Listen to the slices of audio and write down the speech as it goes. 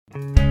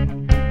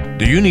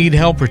Do you need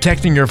help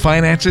protecting your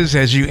finances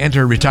as you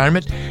enter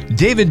retirement?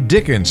 David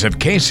Dickens of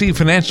KC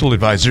Financial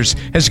Advisors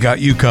has got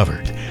you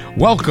covered.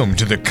 Welcome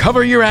to the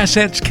Cover Your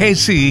Assets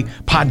KC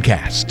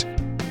podcast.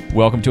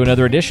 Welcome to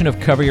another edition of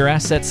Cover Your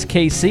Assets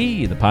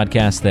KC, the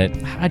podcast that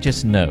I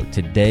just know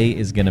today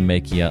is going to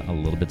make you a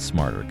little bit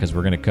smarter because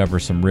we're going to cover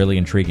some really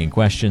intriguing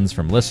questions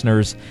from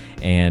listeners,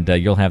 and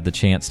you'll have the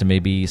chance to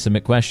maybe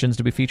submit questions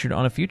to be featured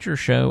on a future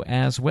show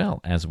as well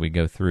as we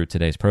go through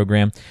today's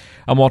program.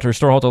 I'm Walter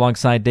Storholt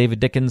alongside David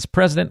Dickens,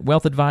 President,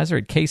 Wealth Advisor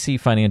at KC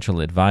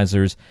Financial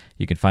Advisors.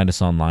 You can find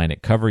us online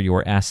at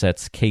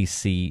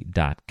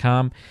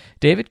coveryourassetskc.com.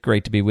 David,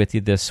 great to be with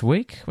you this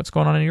week. What's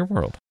going on in your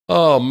world?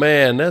 Oh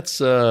man,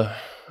 that's a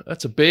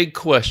big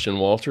question,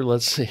 Walter.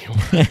 Let's see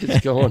what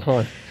is going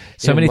on.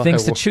 So many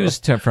things to choose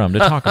from to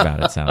talk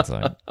about, it sounds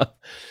like.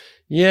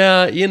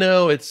 Yeah,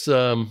 it's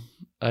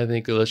I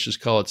think let's just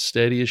call it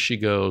steady as she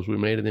goes. We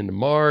made it into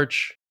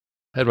March.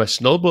 I had my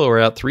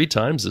snowblower out 3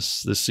 times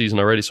this season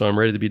already, so I'm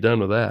ready to be done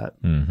with that.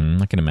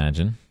 I can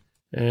imagine.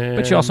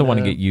 But you also want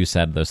to get use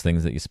out of those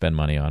things that you spend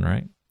money on,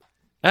 right?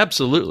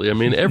 Absolutely. I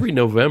mean, every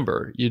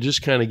November, you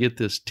just kind of get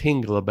this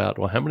tingle about,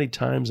 well, how many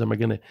times am I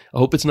going to, I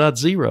hope it's not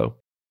 0.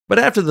 But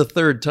after the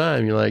 3rd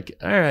time, you're like,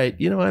 all right,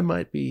 I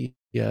might be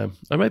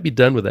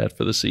done with that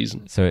for the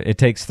season. So it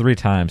takes 3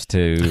 times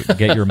to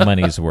get your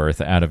money's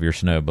worth out of your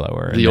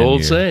snowblower. The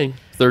old saying,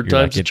 3rd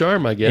time's the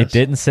charm, I guess. It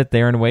didn't sit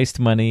there and waste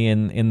money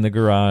in the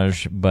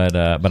garage, but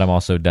I'm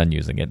also done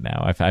using it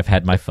now. I've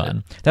had my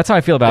fun. That's how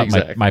I feel about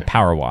my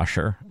power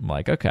washer. I'm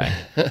like, okay,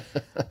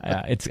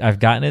 I've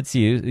gotten its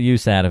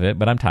use out of it,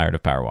 but I'm tired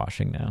of power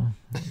washing now.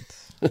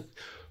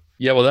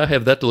 Yeah, well, I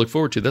have that to look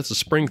forward to. That's a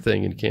spring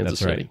thing in Kansas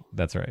City.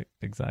 That's right.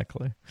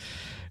 Exactly.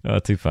 Oh,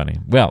 too funny.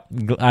 Well,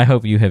 I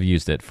hope you have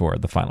used it for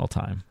the final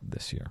time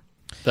this year.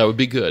 That would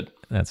be good.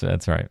 That's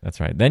right.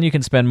 Then you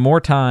can spend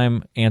more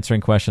time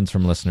answering questions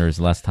from listeners,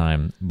 less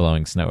time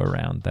blowing snow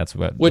around. That's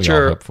what we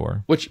all hope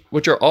for. Which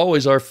are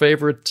always our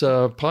favorite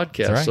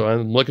podcasts. Right. So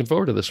I'm looking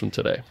forward to this one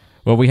today.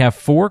 Well, we have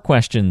 4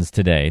 questions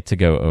today to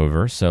go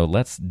over, so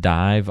let's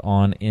dive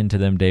on into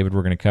them. David,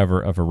 we're going to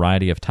cover a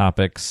variety of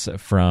topics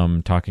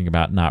from talking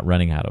about not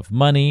running out of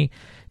money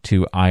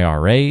to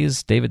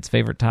IRAs, David's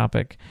favorite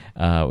topic.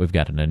 We've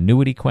got an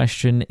annuity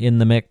question in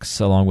the mix,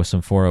 along with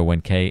some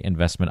 401k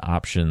investment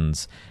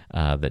options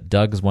that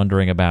Doug's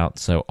wondering about.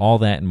 So all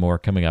that and more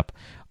coming up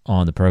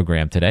on the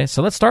program today.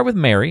 So let's start with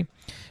Mary.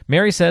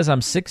 Mary says,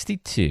 I'm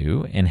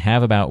 62 and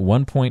have about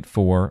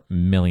 $1.4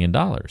 million.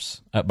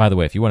 By the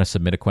way, if you want to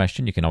submit a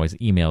question, you can always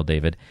email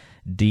David,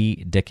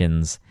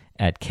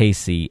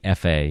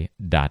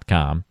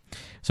 ddickens@kcfa.com.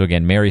 So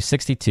again, Mary's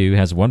 62,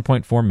 has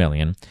 $1.4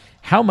 million.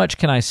 How much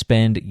can I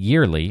spend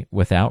yearly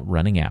without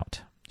running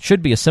out?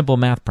 Should be a simple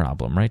math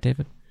problem, right,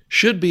 David?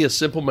 Should be a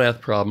simple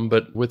math problem,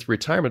 but with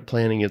retirement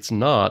planning, it's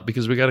not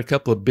because we got a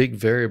couple of big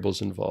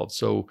variables involved.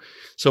 So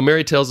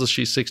Mary tells us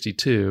she's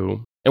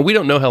 62, and we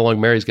don't know how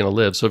long Mary's going to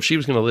live. So if she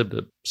was going to live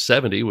to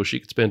 70, well, she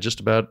could spend just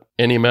about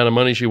any amount of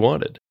money she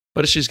wanted.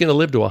 But if she's going to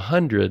live to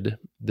 100,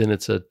 then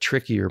it's a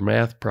trickier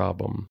math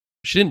problem.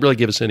 She didn't really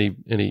give us any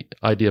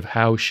idea of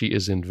how she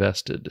is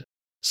invested.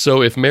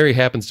 So if Mary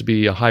happens to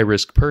be a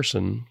high-risk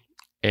person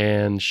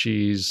and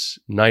she's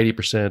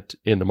 90%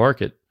 in the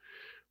market,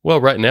 well,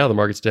 right now the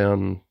market's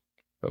down.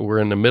 We're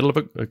in the middle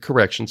of a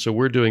correction, so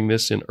we're doing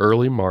this in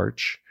early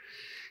March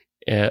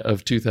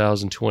of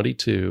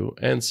 2022.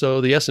 And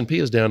so the S&P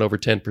is down over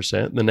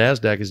 10%, and the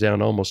NASDAQ is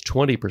down almost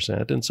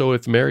 20%. And so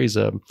if Mary's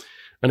an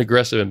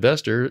aggressive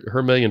investor,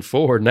 her $1.4 million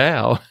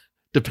now,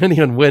 depending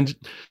on when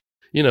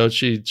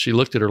she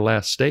looked at her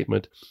last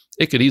statement,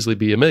 it could easily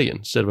be $1 million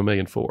instead of $1.4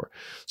 million.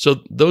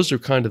 So those are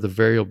kind of the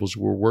variables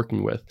we're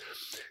working with.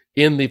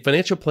 In the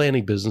financial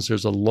planning business,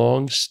 there's a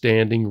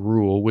long-standing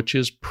rule, which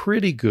is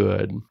pretty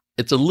good.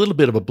 It's a little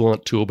bit of a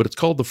blunt tool, but it's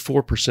called the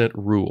 4%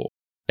 rule.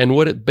 And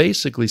what it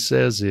basically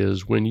says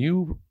is when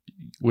you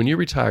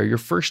retire, your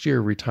first year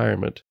of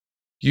retirement,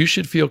 you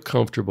should feel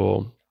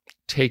comfortable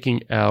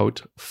taking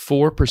out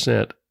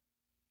 4%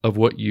 of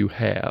what you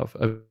have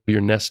of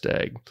your nest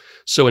egg.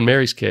 So in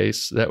Mary's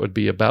case, that would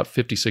be about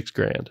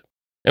 $56,000.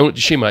 And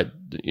she might,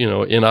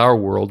 in our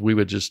world, we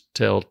would just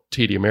tell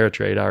TD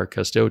Ameritrade, our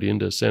custodian,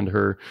 to send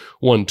her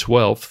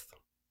 1/12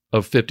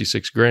 of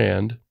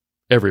 $56,000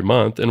 every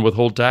month and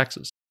withhold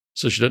taxes.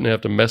 So she doesn't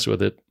have to mess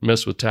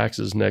with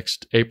taxes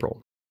next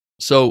April.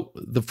 So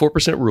the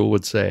 4% rule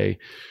would say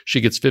she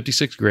gets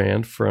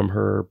 $56,000 from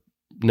her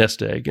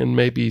nest egg and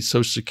maybe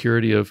Social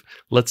Security of,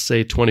 let's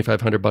say,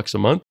 $2,500 a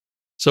month.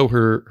 So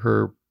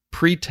her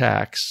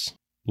pre-tax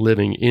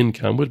living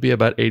income would be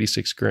about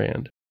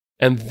 $86,000.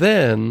 And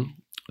then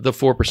the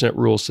 4%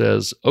 rule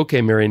says,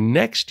 okay, Mary,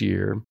 next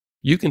year,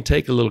 you can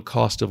take a little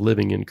cost of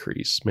living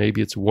increase.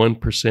 Maybe it's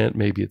 1%,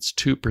 maybe it's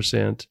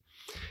 2%,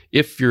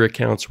 if your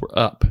accounts were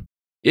up.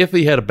 If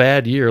we had a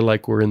bad year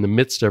like we're in the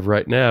midst of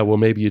right now, well,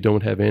 maybe you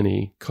don't have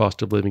any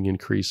cost of living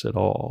increase at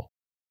all.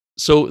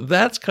 So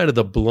that's kind of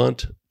the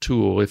blunt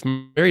tool. If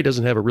Mary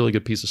doesn't have a really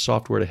good piece of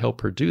software to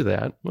help her do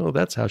that, well,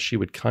 that's how she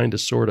would kind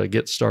of sort of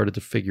get started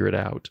to figure it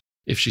out.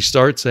 If she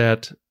starts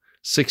at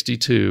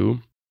 62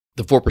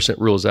 The 4%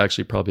 rule is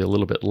actually probably a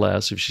little bit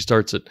less. If she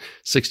starts at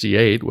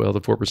 68, well, the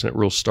 4%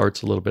 rule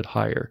starts a little bit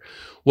higher.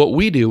 What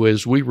we do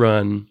is we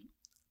run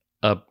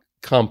a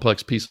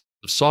complex piece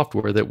of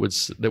software that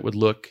would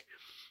look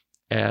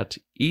at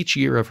each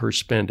year of her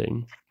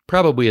spending,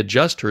 probably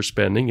adjust her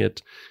spending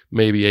at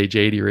maybe age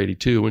 80 or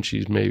 82 when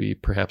she's maybe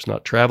perhaps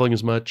not traveling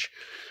as much,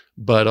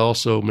 but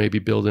also maybe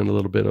build in a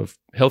little bit of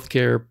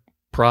healthcare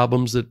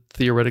problems that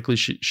theoretically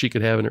she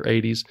could have in her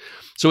 80s.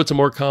 So it's a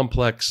more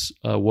complex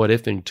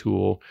what-ifing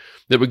tool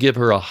that would give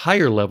her a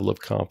higher level of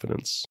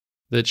confidence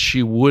that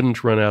she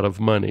wouldn't run out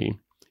of money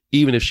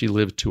even if she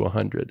lived to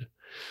 100.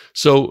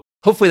 So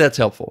hopefully that's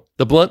helpful.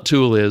 The blunt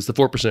tool is the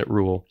 4%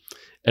 rule,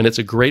 and it's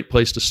a great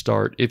place to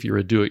start if you're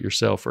a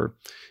do-it-yourselfer.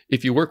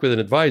 If you work with an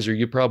advisor,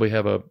 you probably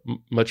have a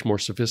much more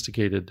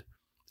sophisticated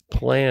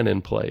plan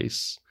in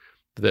place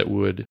that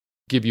would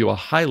give you a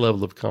high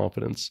level of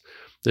confidence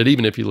that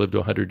even if you live to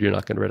 100, you're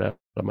not going to run out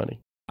of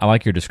money. I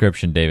like your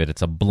description, David.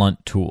 It's a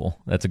blunt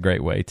tool. That's a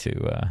great way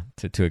to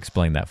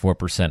explain that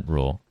 4%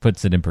 rule.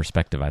 Puts it in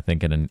perspective, I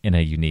think, in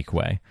a unique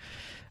way.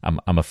 I'm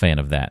a fan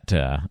of that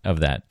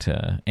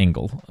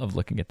angle of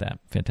looking at that.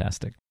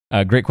 Fantastic.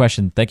 Great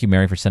question. Thank you,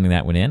 Mary, for sending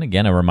that one in.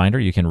 Again, a reminder,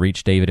 you can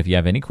reach David if you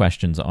have any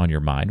questions on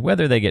your mind,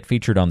 whether they get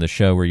featured on the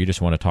show or you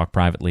just want to talk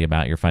privately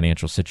about your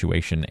financial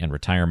situation and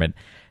retirement.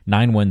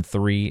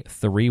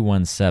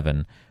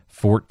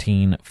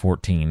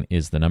 913-317-1414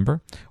 is the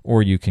number,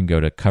 or you can go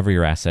to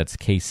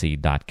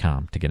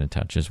coveryourassetskc.com to get in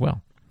touch as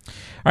well. All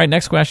right,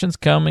 next question's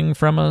coming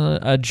from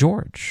a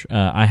George.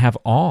 I have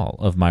all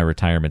of my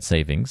retirement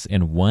savings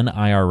in one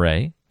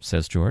IRA,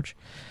 says George.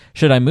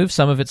 Should I move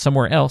some of it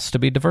somewhere else to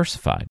be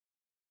diversified?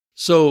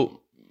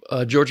 So,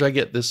 George, I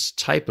get this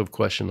type of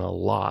question a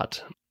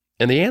lot.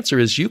 And the answer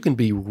is you can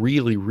be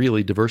really,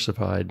 really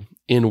diversified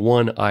in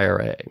one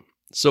IRA.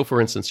 So, for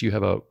instance, you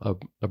have a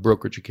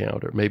brokerage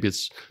account, or maybe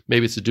it's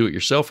a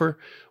do-it-yourselfer,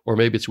 or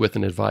maybe it's with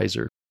an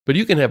advisor. But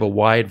you can have a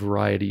wide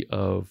variety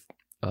of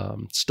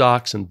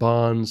stocks and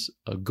bonds,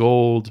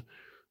 gold,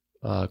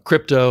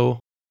 crypto.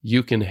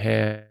 You can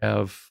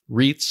have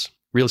REITs,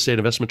 real estate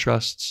investment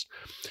trusts.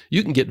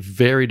 You can get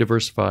very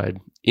diversified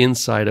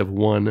inside of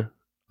one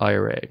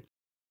IRA.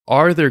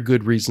 Are there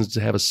good reasons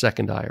to have a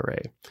second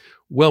IRA?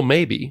 Well,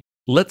 maybe.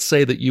 Let's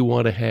say that you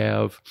want to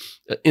have,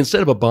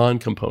 instead of a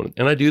bond component,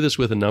 and I do this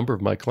with a number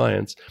of my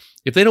clients,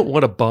 if they don't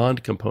want a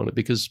bond component,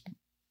 because,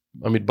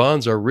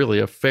 bonds are really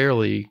a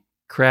fairly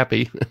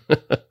crappy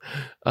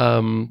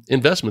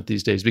investment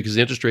these days because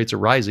the interest rates are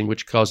rising,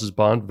 which causes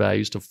bond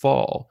values to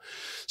fall.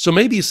 So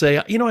maybe you say,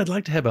 I'd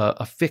like to have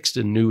a fixed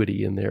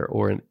annuity in there,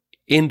 or an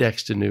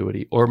indexed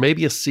annuity, or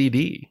maybe a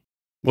CD.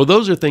 Well,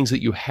 those are things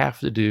that you have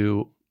to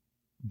do.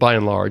 By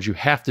and large, you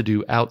have to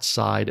do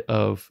outside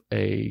of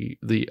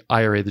the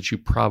IRA that you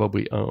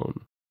probably own.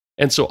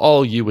 And so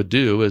all you would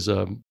do is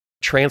a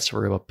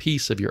transfer of a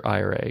piece of your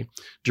IRA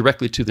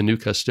directly to the new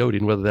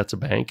custodian, whether that's a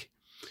bank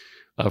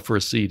for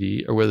a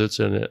CD, or whether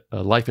it's a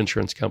life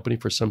insurance company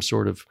for some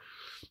sort of,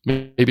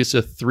 maybe it's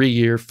a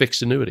 3-year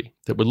fixed annuity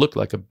that would look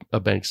like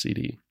a bank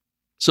CD.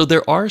 So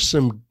there are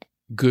some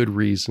good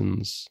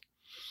reasons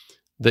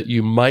that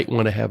you might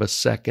want to have a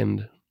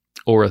second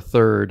or a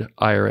third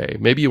IRA.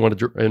 Maybe you want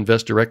to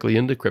invest directly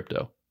into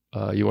crypto.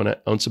 You want to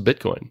own some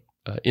Bitcoin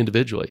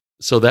individually.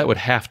 So that would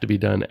have to be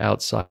done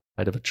outside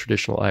of a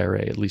traditional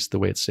IRA, at least the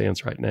way it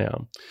stands right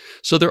now.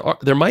 So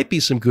there might be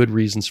some good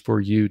reasons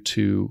for you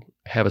to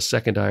have a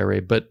second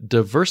IRA, but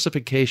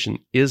diversification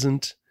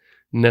isn't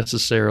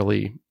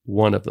necessarily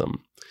one of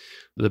them.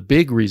 The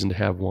big reason to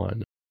have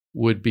one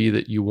would be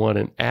that you want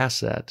an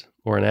asset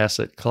or an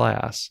asset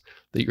class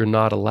that you're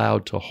not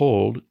allowed to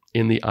hold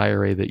in the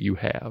IRA that you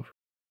have.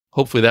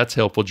 Hopefully that's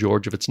helpful,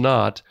 George. If it's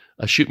not,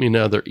 shoot me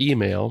another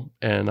email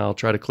and I'll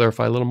try to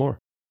clarify a little more.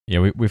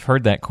 Yeah, we've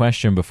heard that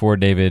question before,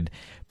 David,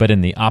 but in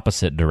the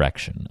opposite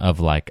direction of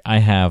like, I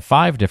have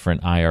 5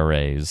 different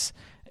IRAs,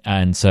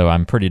 and so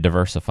I'm pretty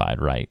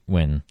diversified, right?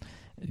 When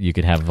you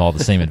could have all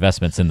the same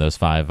investments in those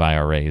 5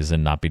 IRAs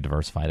and not be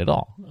diversified at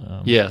all.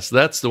 Yes,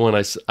 that's the one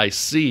I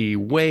see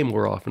way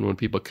more often when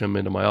people come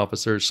into my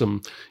office. There's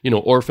some,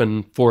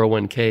 orphan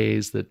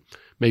 401ks that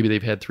maybe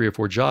they've had 3 or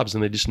 4 jobs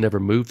and they just never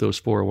moved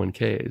those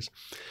 401ks.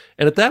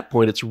 And at that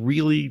point, it's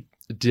really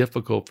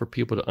difficult for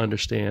people to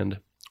understand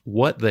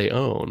what they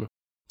own.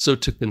 So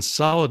to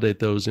consolidate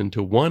those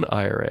into one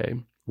IRA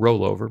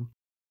rollover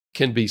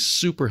can be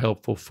super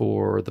helpful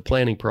for the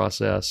planning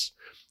process,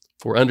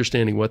 for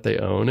understanding what they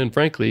own. And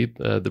frankly,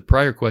 the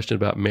prior question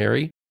about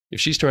Mary,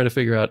 if she's trying to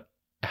figure out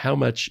how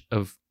much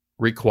of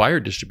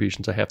required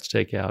distributions I have to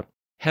take out,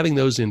 having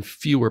those in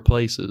fewer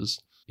places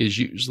is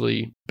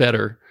usually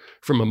better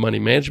from a money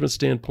management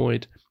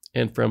standpoint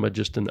and from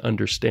just an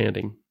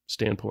understanding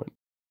standpoint.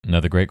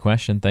 Another great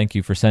question. Thank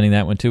you for sending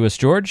that one to us,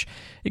 George.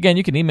 Again,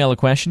 you can email a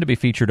question to be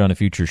featured on a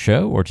future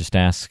show, or just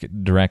ask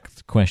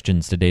direct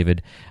questions to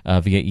David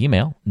via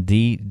email,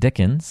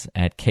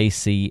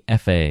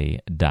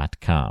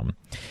 ddickens@kcfa.com.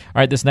 All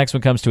right, this next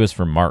one comes to us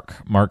from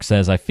Mark. Mark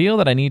says, I feel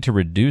that I need to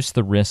reduce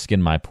the risk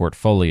in my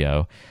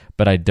portfolio,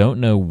 but I don't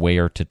know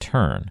where to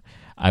turn.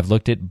 I've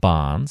looked at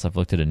bonds, I've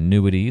looked at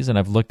annuities, and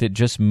I've looked at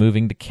just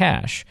moving to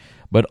cash.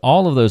 But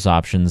all of those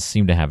options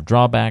seem to have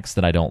drawbacks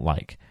that I don't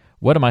like.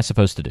 What am I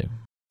supposed to do?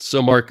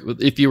 So, Mark,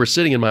 if you were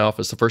sitting in my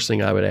office, the first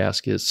thing I would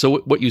ask is, so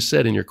what you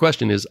said in your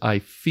question is, I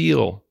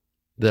feel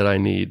that I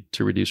need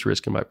to reduce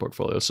risk in my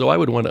portfolio. So I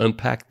would want to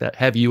unpack that,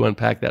 have you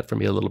unpack that for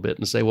me a little bit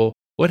and say, well,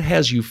 what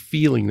has you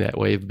feeling that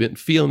way? Have you been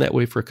feeling that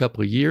way for a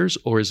couple of years,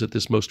 or is it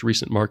this most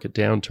recent market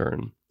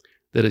downturn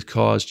that has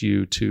caused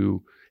you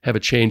to have a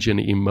change in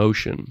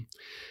emotion?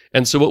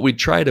 And so what we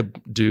try to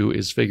do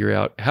is figure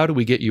out, how do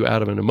we get you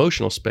out of an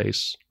emotional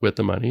space with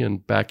the money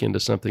and back into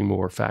something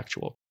more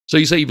factual? So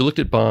you say you've looked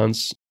at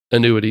bonds,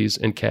 annuities,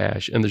 and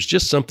cash, and there's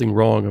just something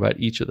wrong about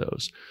each of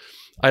those.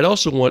 I'd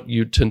also want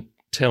you to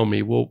tell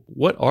me, well,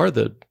 what are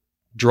the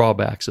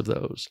drawbacks of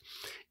those?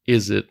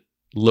 Is it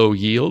low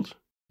yield?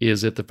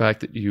 Is it the fact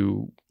that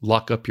you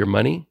lock up your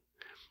money?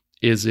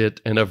 Is it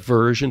an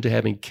aversion to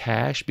having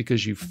cash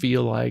because you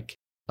feel like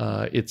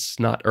it's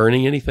not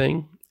earning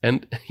anything?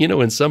 And,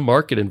 in some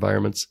market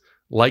environments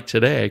like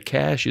today,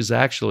 cash is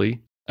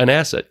actually an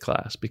asset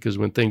class, because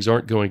when things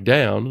aren't going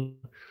down,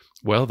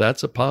 well,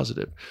 that's a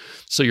positive.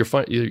 So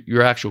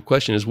your actual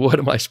question is, what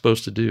am I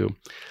supposed to do?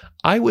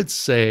 I would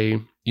say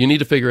you need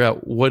to figure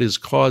out what is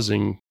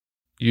causing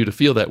you to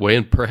feel that way,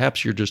 and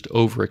perhaps you're just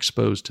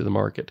overexposed to the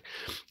market.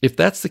 If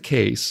that's the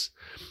case,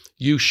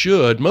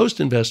 most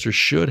investors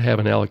should have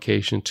an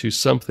allocation to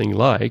something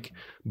like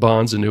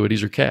bonds,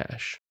 annuities, or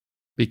cash,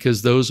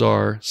 because those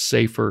are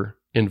safer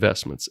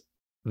investments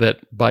that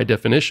by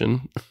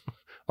definition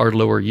are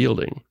lower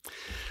yielding.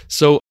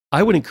 So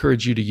I would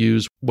encourage you to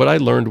use what I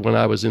learned when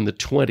I was in the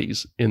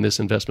 20s in this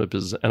investment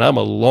business, and I'm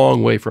a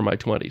long way from my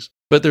 20s.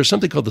 But there's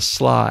something called the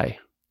SLY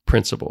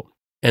principle,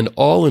 and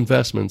all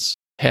investments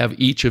have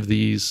each of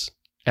these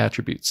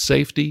attributes: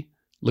 safety,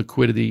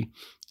 liquidity,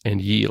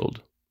 and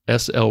yield.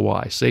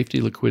 SLY,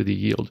 safety, liquidity,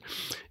 yield.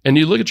 And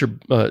you look at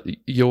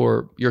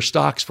your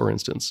stocks, for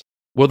instance.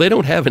 Well, they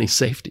don't have any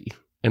safety,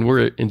 and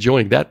we're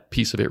enjoying that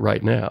piece of it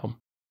right now.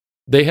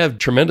 They have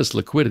tremendous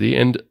liquidity,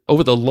 and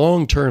over the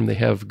long term, they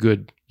have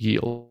good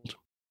yield.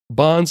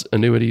 Bonds,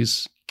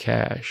 annuities,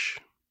 cash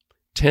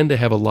tend to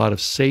have a lot of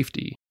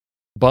safety.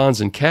 Bonds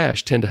and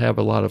cash tend to have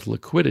a lot of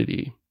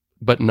liquidity,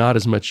 but not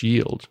as much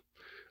yield.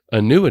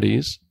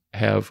 Annuities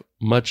have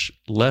much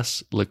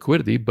less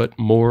liquidity, but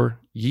more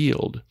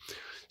yield.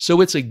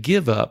 So it's a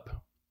give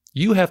up.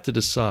 You have to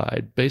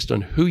decide, based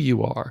on who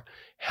you are,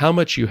 how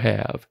much you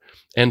have,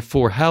 and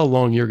for how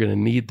long you're going to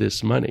need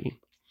this money.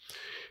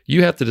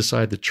 You have to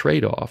decide the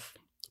trade-off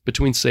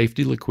between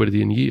safety,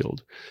 liquidity, and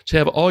yield. To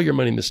have all your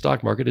money in the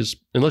stock market is,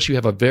 unless you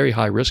have a very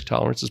high risk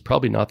tolerance, is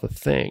probably not the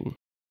thing.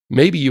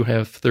 Maybe you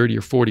have 30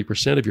 or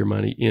 40% of your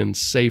money in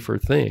safer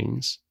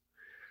things.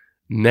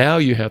 Now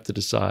you have to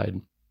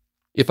decide,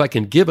 if I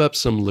can give up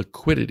some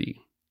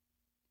liquidity,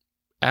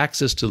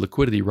 access to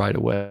liquidity right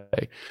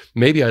away,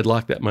 maybe I'd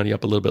lock that money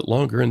up a little bit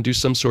longer and do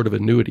some sort of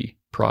annuity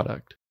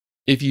product.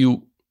 If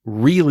you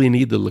really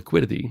need the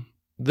liquidity,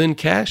 then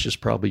cash is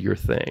probably your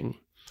thing.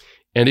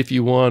 And if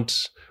you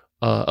want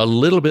a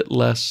little bit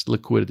less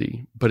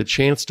liquidity, but a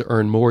chance to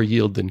earn more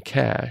yield than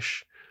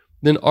cash,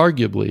 then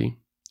arguably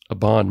a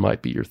bond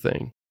might be your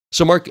thing.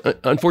 So, Mark,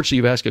 unfortunately,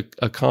 you've asked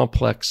a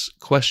complex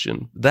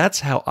question. That's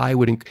how I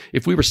would,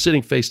 if we were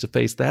sitting face to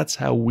face, that's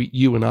how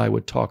you and I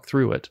would talk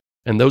through it.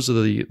 And those are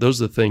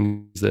the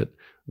things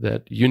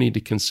that you need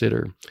to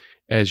consider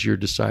as you're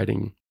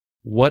deciding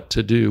what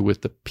to do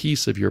with the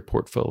piece of your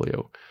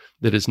portfolio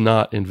that is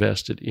not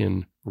invested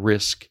in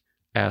risk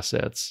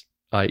assets,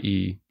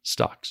 i.e.,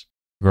 stocks.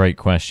 Great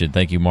question.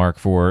 Thank you, Mark,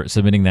 for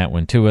submitting that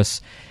one to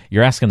us.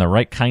 You're asking the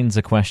right kinds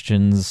of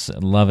questions.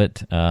 Love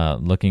it.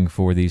 Looking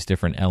for these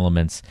different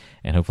elements,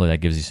 and hopefully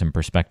that gives you some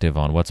perspective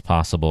on what's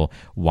possible,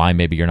 why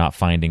maybe you're not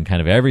finding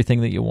kind of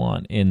everything that you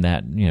want in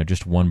that,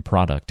 just one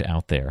product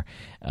out there.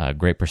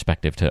 Great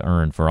perspective to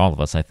earn for all of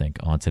us, I think,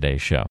 on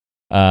today's show.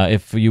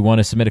 If you want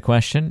to submit a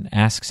question,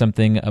 ask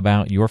something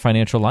about your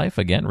financial life,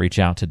 again, reach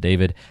out to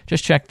David.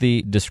 Just check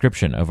the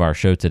description of our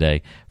show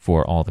today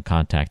for all the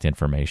contact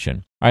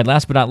information. All right,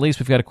 last but not least,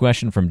 we've got a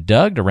question from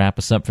Doug to wrap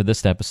us up for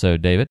this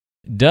episode, David.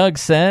 Doug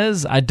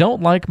says, I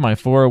don't like my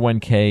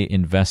 401k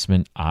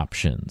investment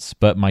options,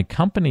 but my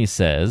company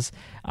says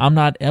I'm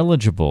not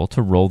eligible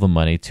to roll the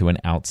money to an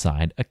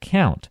outside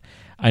account.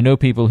 I know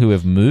people who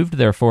have moved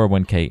their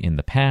 401k in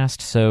the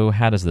past, so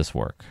how does this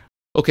work?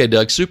 Okay,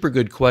 Doug, super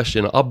good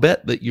question. I'll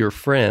bet that your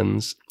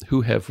friends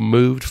who have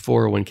moved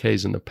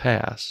 401ks in the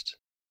past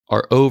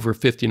are over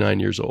 59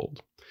 years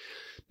old,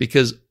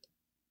 because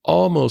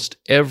almost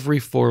every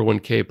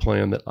 401k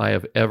plan that I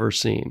have ever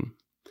seen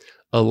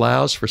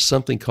allows for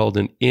something called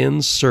an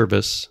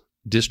in-service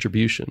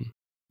distribution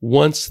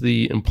once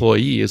the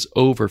employee is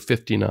over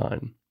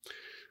 59,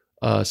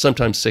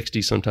 sometimes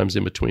 60, sometimes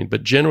in between.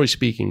 But generally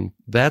speaking,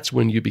 that's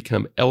when you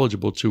become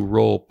eligible to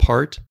roll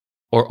part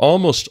or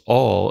almost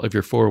all of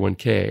your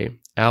 401k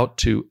out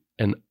to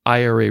an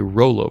IRA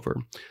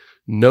rollover.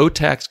 No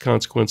tax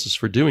consequences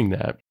for doing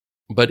that,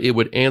 but it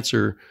would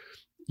answer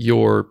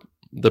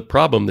the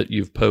problem that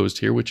you've posed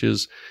here, which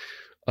is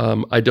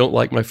I don't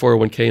like my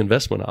 401k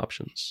investment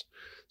options.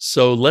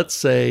 So let's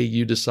say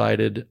you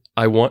decided,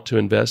 I want to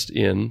invest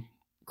in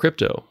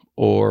crypto,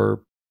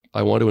 or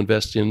I want to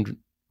invest in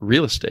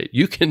real estate.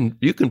 You can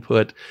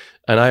put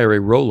an IRA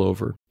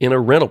rollover in a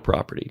rental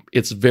property.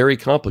 It's very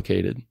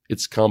complicated.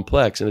 It's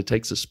complex, and it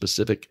takes a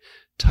specific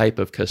type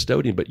of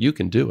custodian, but you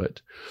can do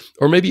it.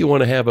 Or maybe you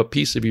want to have a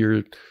piece of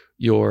your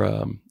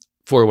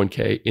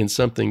 401k in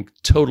something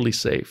totally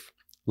safe,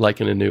 like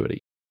an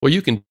annuity. Well,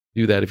 you can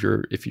do that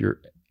if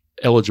you're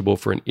eligible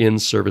for an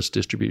in-service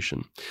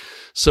distribution.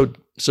 So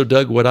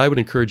Doug, what I would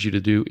encourage you to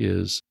do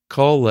is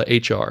call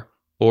HR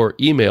or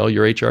email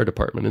your HR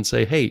department and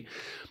say, hey,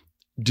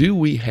 do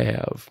we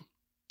have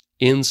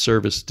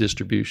in-service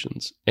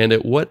distributions? And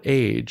at what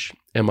age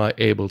am I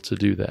able to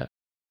do that?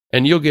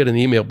 And you'll get an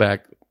email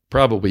back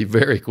probably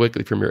very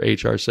quickly from your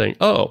HR saying,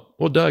 oh,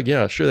 well, Doug,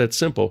 yeah, sure, that's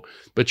simple,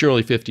 but you're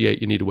only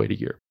 58, you need to wait a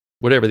year.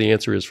 Whatever the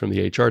answer is from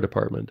the HR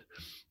department,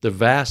 the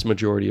vast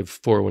majority of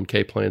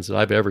 401k plans that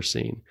I've ever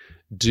seen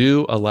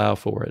do allow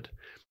for it.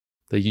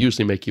 They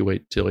usually make you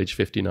wait till age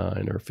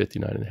 59 or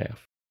 59 and a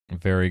half.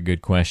 Very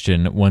good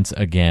question. Once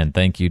again,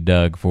 thank you,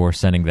 Doug, for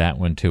sending that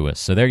one to us.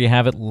 So there you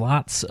have it.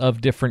 Lots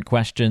of different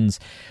questions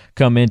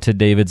come into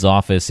David's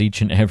office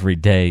each and every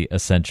day,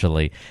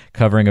 essentially,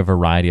 covering a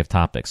variety of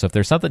topics. So if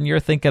there's something you're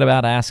thinking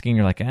about asking,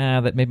 you're like,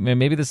 that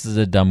maybe this is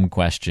a dumb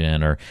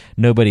question, or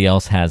nobody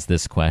else has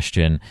this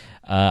question,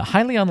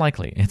 highly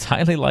unlikely. It's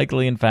highly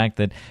likely, in fact,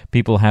 that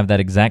people have that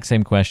exact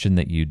same question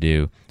that you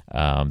do.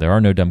 There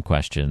are no dumb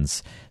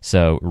questions.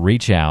 So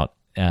reach out.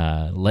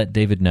 Let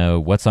David know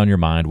what's on your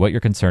mind, what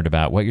you're concerned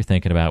about, what you're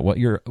thinking about,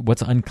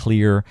 what's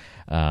unclear,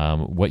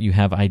 what you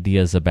have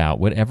ideas about.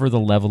 Whatever the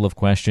level of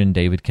question,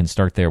 David can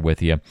start there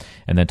with you,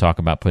 and then talk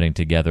about putting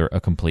together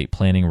a complete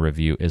planning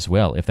review as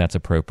well, if that's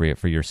appropriate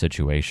for your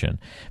situation.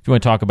 If you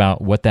want to talk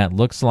about what that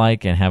looks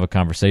like and have a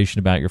conversation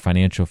about your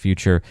financial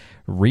future,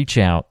 reach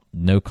out.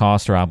 No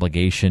cost or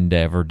obligation to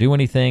ever do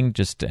anything.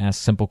 Just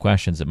ask simple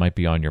questions that might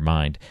be on your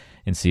mind,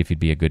 and see if you'd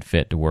be a good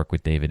fit to work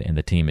with David and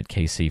the team at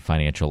KC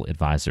Financial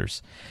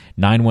Advisors.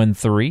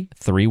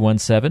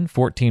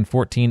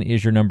 913-317-1414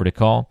 is your number to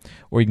call,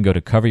 or you can go to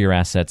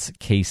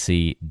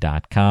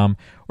coveryourassetskc.com,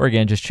 or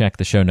again, just check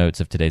the show notes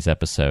of today's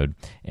episode,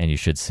 and you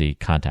should see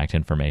contact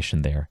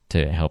information there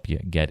to help you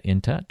get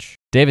in touch.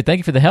 David, thank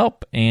you for the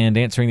help and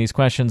answering these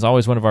questions.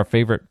 Always one of our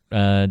favorite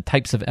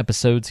types of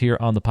episodes here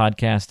on the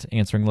podcast,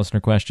 answering listener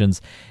questions,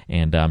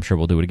 and I'm sure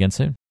we'll do it again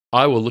soon.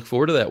 I will look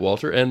forward to that,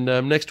 Walter. And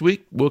next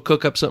week, we'll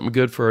cook up something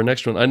good for our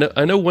next one.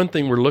 I know one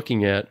thing we're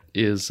looking at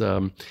is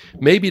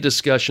maybe a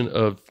discussion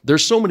of,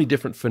 there's so many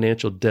different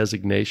financial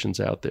designations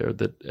out there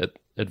that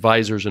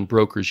advisors and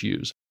brokers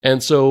use.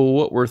 And so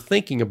what we're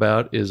thinking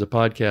about is a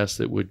podcast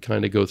that would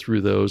kind of go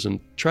through those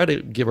and try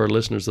to give our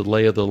listeners the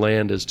lay of the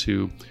land as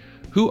to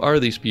who are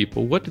these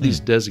people, what do these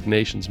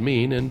designations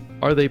mean, and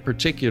are they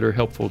particularly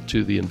helpful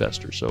to the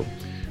investor? So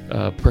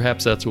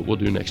perhaps that's what we'll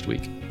do next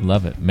week.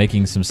 Love it.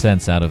 Making some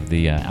sense out of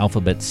the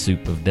alphabet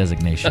soup of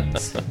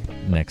designations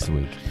next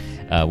week.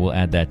 We'll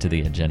add that to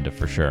the agenda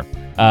for sure.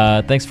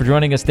 Thanks for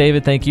joining us,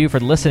 David. Thank you for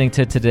listening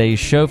to today's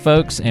show,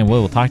 folks. And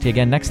we'll talk to you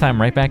again next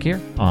time right back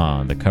here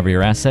on the Cover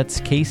Your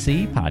Assets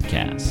KC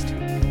podcast.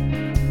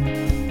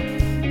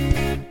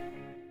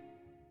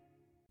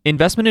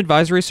 Investment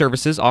advisory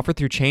services offered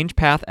through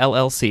ChangePath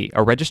LLC,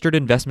 a registered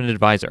investment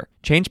advisor.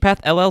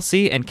 ChangePath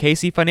LLC and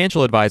KC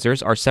Financial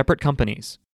Advisors are separate companies.